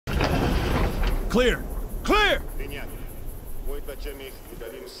Clear! Clear!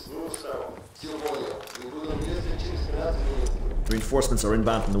 Reinforcements are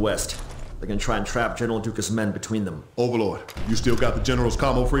inbound from the west. They're gonna try and trap General Douka's men between them. Overlord, you still got the General's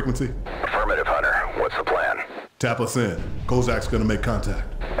commo frequency? Affirmative, Hunter. What's the plan? Tap us in. Kozak's gonna make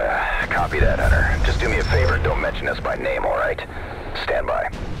contact. Copy that, Hunter. Just do me a favor, don't mention us by name, all right? Stand by.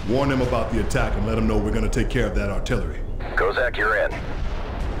 Warn them about the attack and let them know we're gonna take care of that artillery. Kozak, you're in.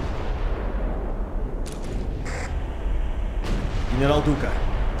 Генерал Дука,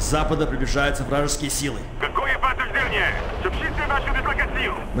 с запада приближаются вражеские силы. Какое подтверждение? Сообщите вашу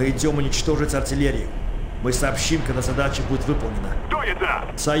дислокацию. Мы идем уничтожить артиллерию. Мы сообщим, когда задача будет выполнена. Кто это?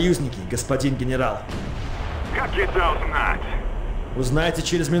 Союзники, господин генерал. Как это узнать? Узнаете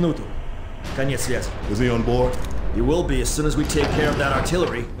через минуту. Конец связи. Is he on board? You will be as soon as we take care of that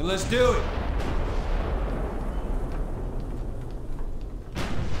artillery. Then let's do it!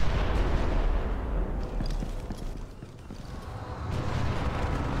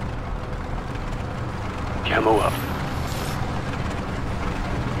 Camo up.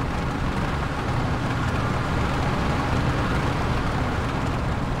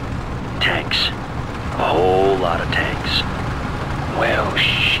 Tanks. A whole lot of tanks. Well,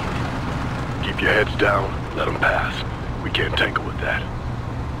 shit. Keep your heads down. Let them pass. We can't tangle with that.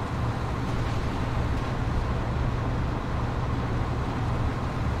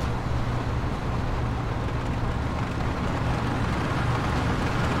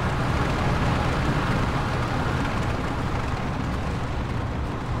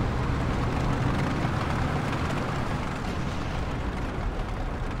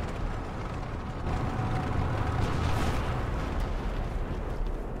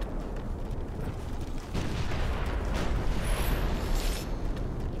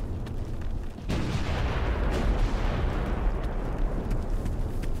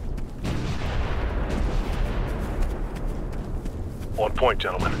 On point,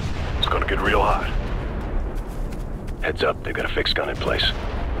 gentlemen. It's gonna get real hot. Heads up, they've got a fixed gun in place.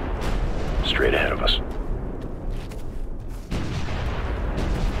 Straight ahead of us.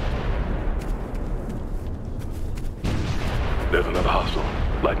 There's another hostile.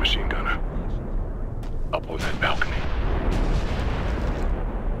 Light machine gunner. Up on that balcony.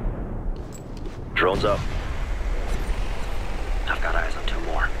 Drones up. I've got eyes on two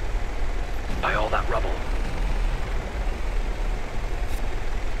more. By all that rubble.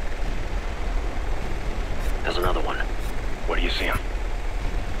 There's another one. Where do you see him?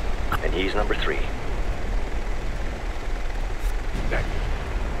 And he's number 3. Back.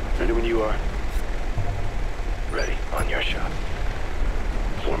 Ready when you are. Ready. On your shot.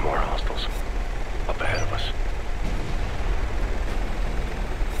 4 more hostiles. Up ahead of us.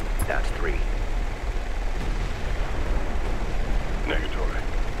 That's 3. Negatory.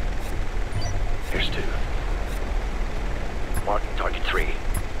 Here's 2. Mark target 3.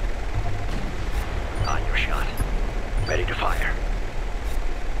 On your shot. Ready to fire.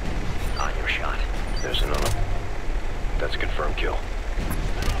 On your shot. There's another. That's a confirmed kill.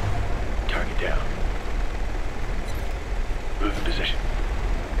 Target down. Move in position.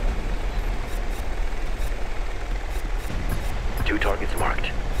 2 targets marked.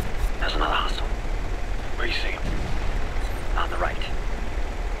 There's another hostile. Where you see him? On the right.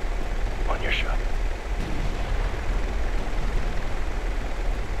 On your shot.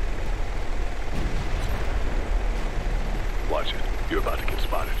 Watch it. You're about to get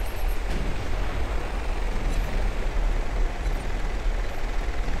spotted.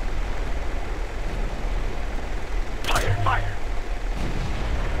 Fire! Fire!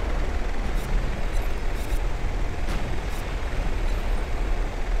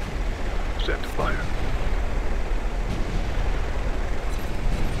 Set to fire.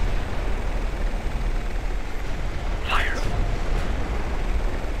 Fire!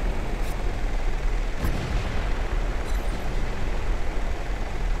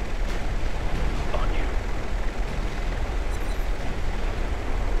 On you.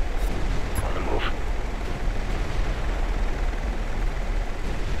 On the move.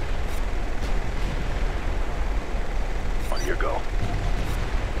 On your go.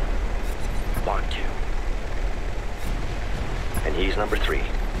 Mark 2. And he's number 3.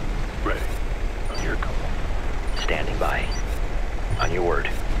 Ready. On your go. Standing by. On your word.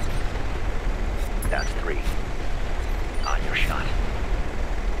 That's 3. On your shot.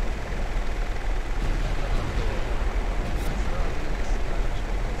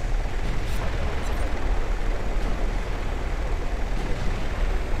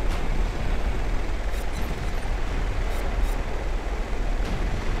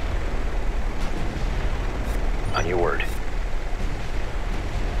 On your word.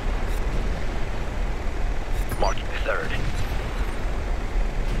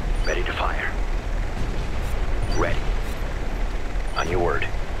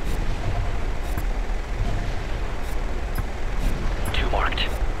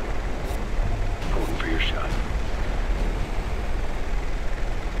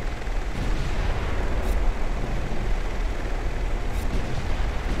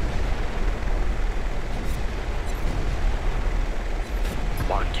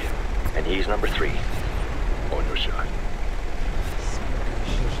 And he's number 3. On your shot.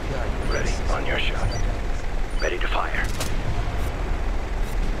 Ready, on your shot. Ready to fire.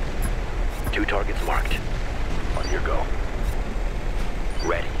 2 targets marked. On your go.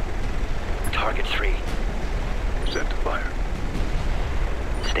 Ready. Target 3. Set to fire.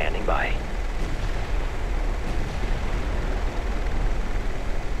 Standing by.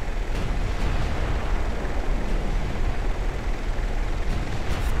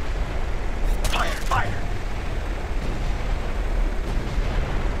 Fire, fire.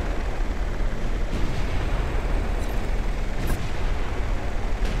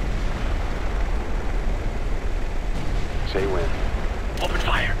 Say when. Open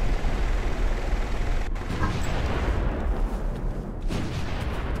fire.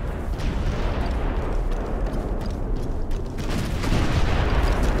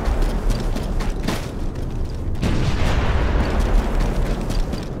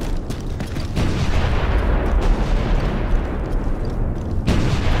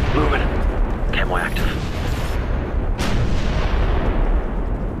 Moving. Camo active.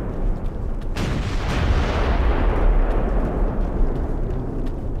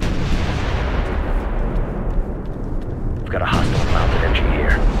 We've got a hostile mounted MG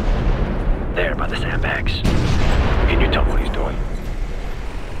here. There by the sandbags. Can you tell what he's doing?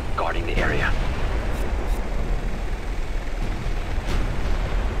 Guarding the area.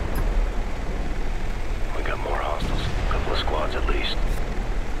 We got more hostiles. A couple of squads at least.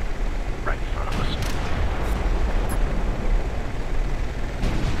 Right in front of us.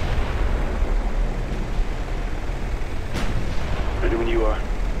 Ready when you are.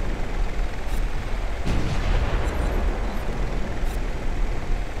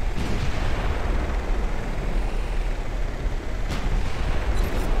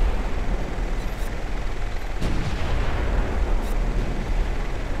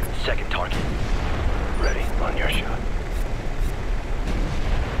 Second target. Ready, on your shot.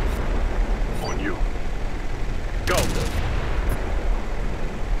 On you. Go!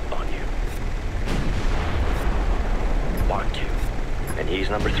 On you. Mark 2. And he's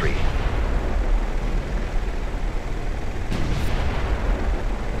number 3.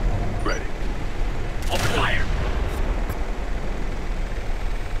 Ready. Open fire.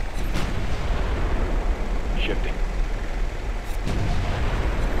 Shifting.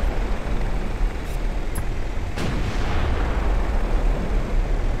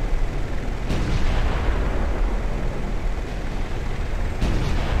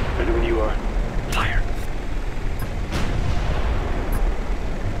 Ready when you are. Fire.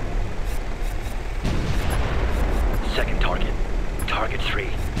 Second target. Target 3.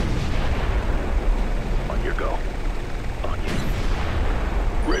 On your go. On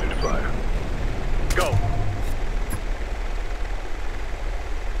you. Ready to fire. Go!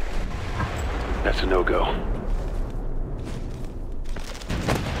 That's a no-go.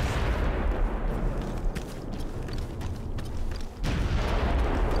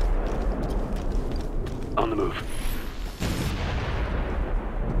 On the move.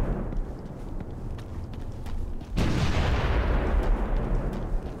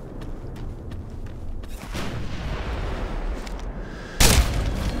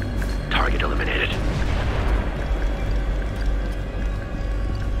 Target eliminated.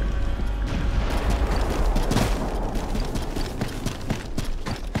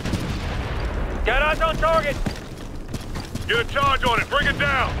 Got eyes on target! Get a charge on it. Bring it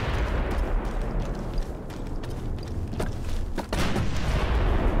down.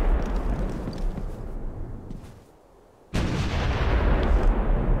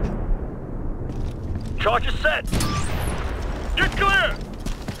 Charge is set! Get clear!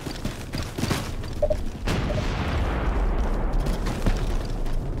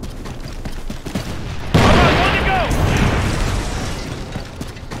 All right, one to go!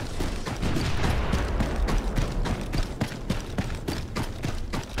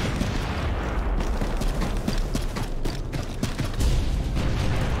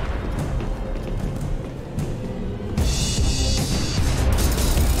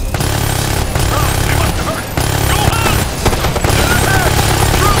 They must have heard. Go on!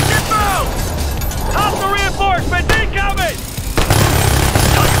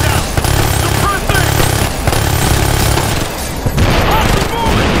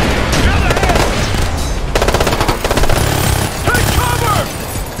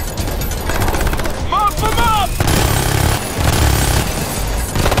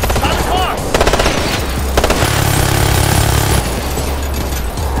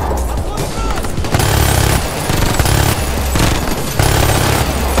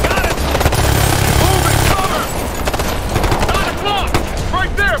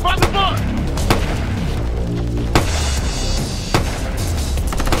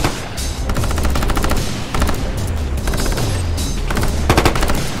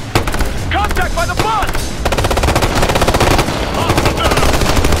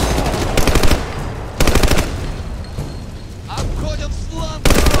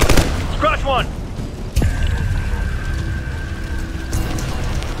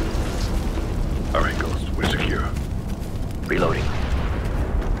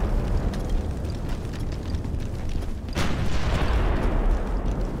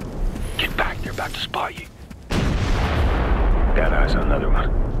 spot you. That eye's another one.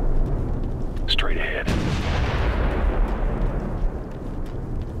 Straight ahead.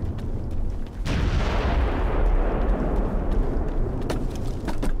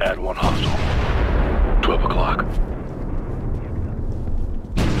 Add one hostile. 12 o'clock.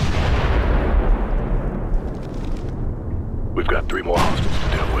 We've got 3 more hostiles to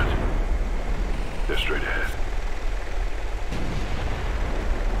deal with. They're straight ahead.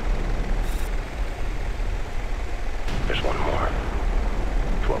 There's one more.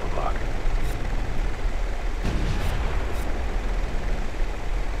 12 o'clock.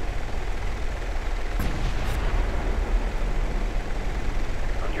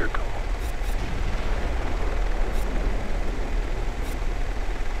 On your call.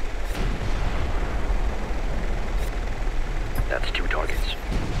 That's 2 targets.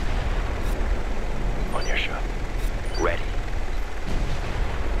 On your shot. Ready.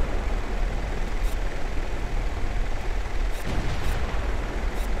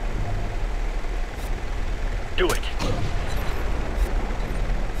 Do it.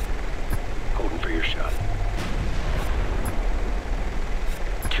 Holding for your shot.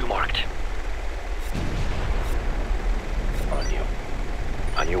 2 marked. On you.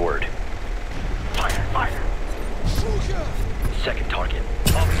 On your word. Fire! Fire! Second target.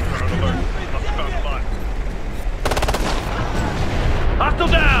 Officer on alert. Must have found a line. Hostile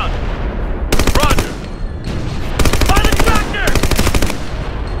down! Roger! Find the tractor!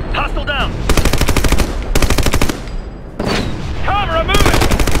 Hostile down! Cover, I'm moving!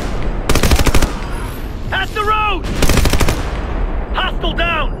 At the road! Hostile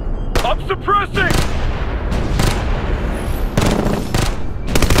down! I'm suppressing!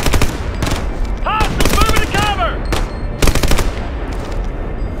 Hostiles moving to cover!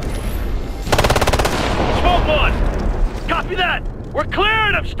 Smoke one! Copy that! We're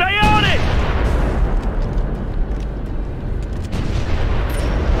clearing them! Stay on it!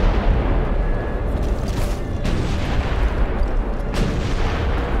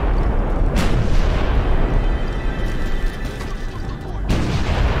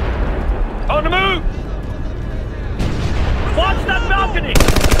 On the move! Watch that balcony!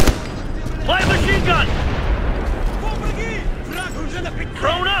 Play machine gun!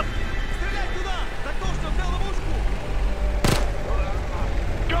 Drone up!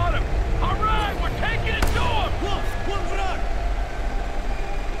 Got him! Alright, we're taking it to him!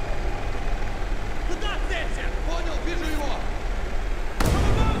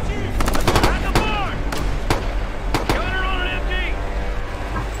 At the board! Gunner on an empty!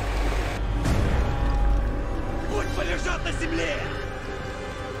 Пусть полежат на земле!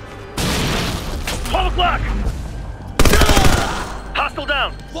 12 o'clock! Hostile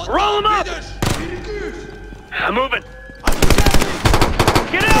down! Roll him up! I'm moving!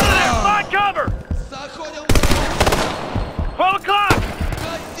 Get out of there! Find cover! 12 o'clock!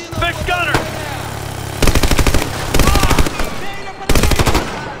 Fix gunner!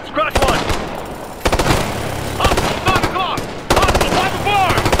 Scratch one! Hostile 5 o'clock! Hostile 5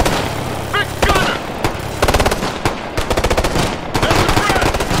 o'clock! Fix gunner! That's the threat!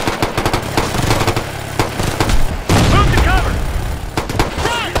 Move to cover!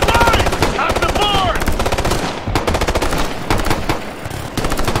 Right! Line! Top the board!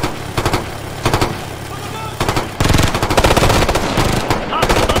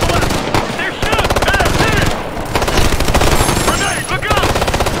 Hostile on the left! They're shooting! Hit it! Grenade, look out!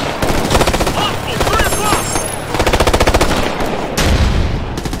 Hostile 3 o'clock!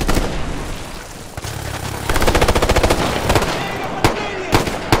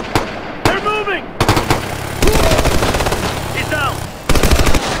 They're moving! He's down!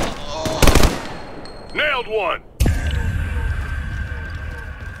 Nailed one!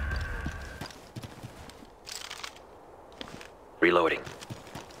 Reloading.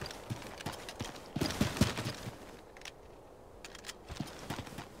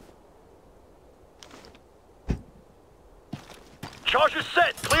 Charges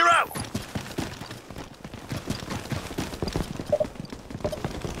set! Clear out!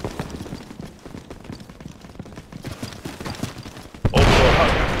 Overlord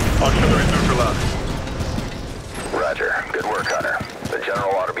Hunter. Artillery neutralized. Roger. Good work, Hunter. The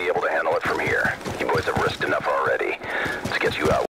General ought to be able to handle it from here. You boys have risked enough already. Let's get you out.